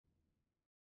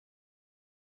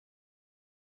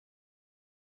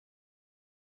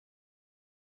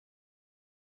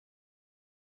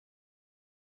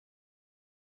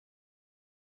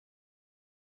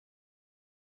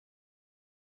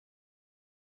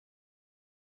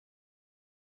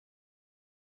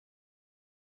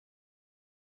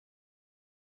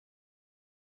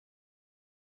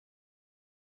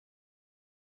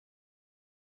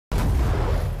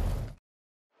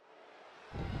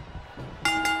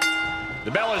The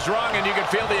bell is rung, and you can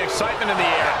feel the excitement in the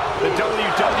air. The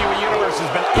WWE Universe has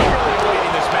been eagerly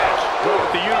awaiting this match. Well, with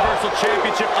the Universal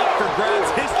Championship up for grabs,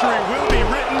 history will be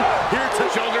written. Here to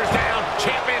shoulders down,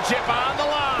 championship on the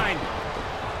line.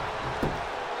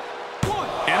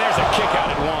 And there's a kick out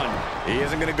at 1. He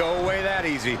isn't going to go away that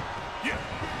easy.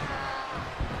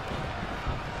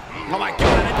 Oh, my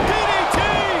God, and DDT!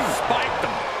 Spiked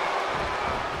him.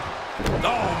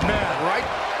 Oh, man, right?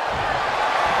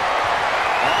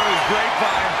 On his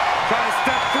grapevine, trying to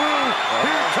step through.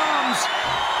 Here it comes.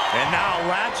 And now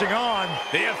latching on.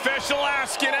 The official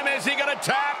asking him, is he going to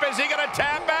tap? Is he going to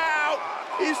tap out?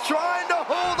 He's trying to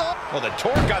hold on. Well, the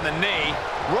torque on the knee,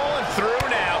 rolling through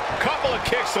now. Couple of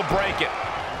kicks will break it.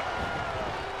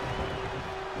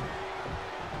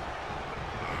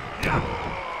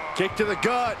 Kick to the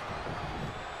gut.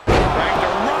 Dragged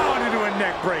around into a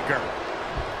neck breaker.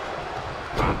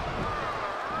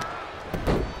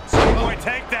 Boy,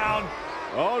 takedown.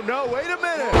 Oh, no, wait a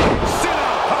minute.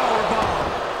 Sit-out powerbomb.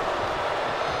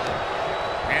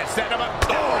 And set him up.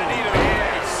 Oh, a knee to the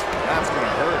face. That's going to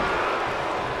hurt.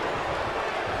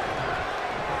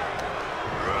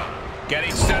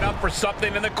 Getting set up for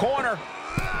something in the corner.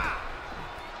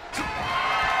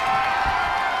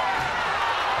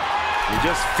 You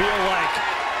just feel like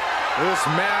this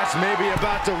match may be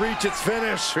about to reach its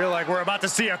finish. Feel like we're about to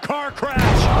see a car crash.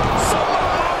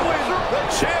 The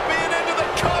champion into the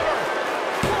cover.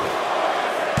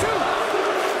 1, 2.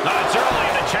 It's early,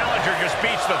 and the challenger just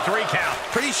beats the 3 count.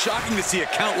 Pretty shocking to see a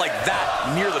count like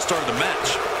that near the start of the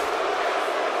match.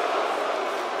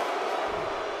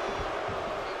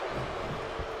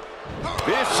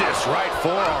 Vicious right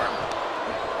forearm.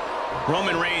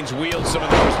 Roman Reigns wields some of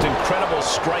the most incredible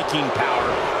striking power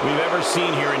we've ever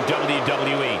seen here in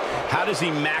WWE. How does he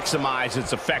maximize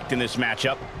its effect in this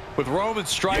matchup? With Roman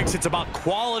strikes, it's about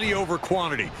quality over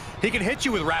quantity. He can hit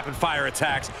you with rapid-fire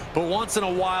attacks, but once in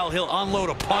a while, he'll unload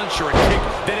a punch or a kick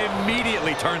that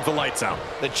immediately turns the lights out.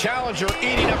 The challenger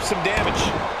eating up some damage.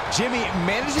 Jimmy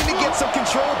managing to get some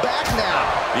control back now.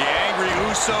 The angry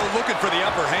Uso looking for the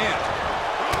upper hand.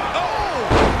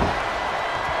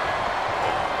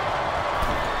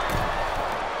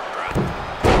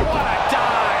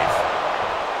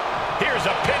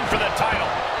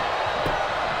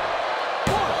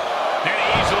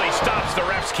 The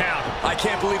ref's count. I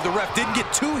can't believe the ref didn't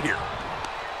get 2 here.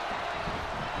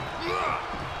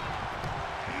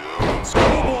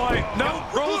 Schoolboy, no,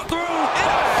 rolls through.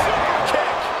 Super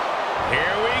kick.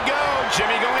 Here we go.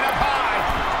 Jimmy going up high.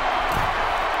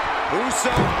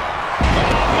 Uso.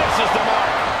 Misses the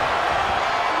mark.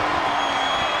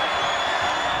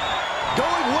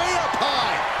 Going way up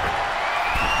high.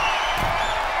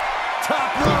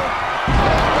 Top rope.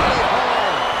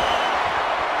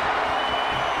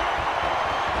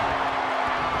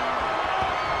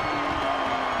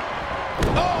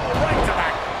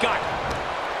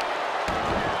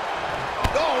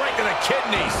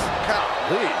 Kidneys.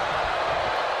 Golly.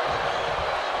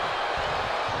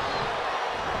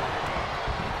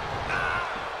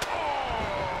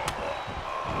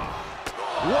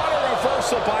 What a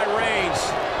reversal by Reigns.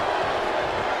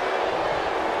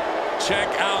 Check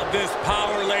out this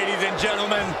power, ladies and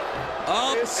gentlemen.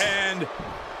 Up and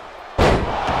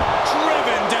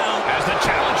driven down. As the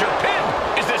challenger pinned.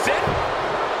 Is this it?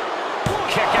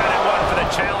 Kick out at 1 for the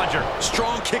challenger.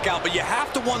 Strong kick out, but you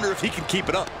have to wonder if he can keep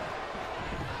it up.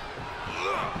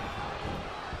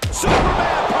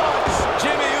 Superman punch!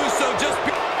 Jimmy Uso just...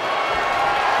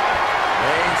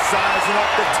 Reigns sizing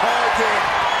up the target.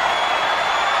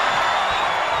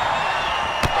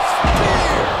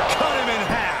 Spear! Cut him in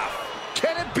half.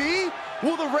 Can it be?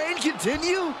 Will the reign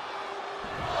continue?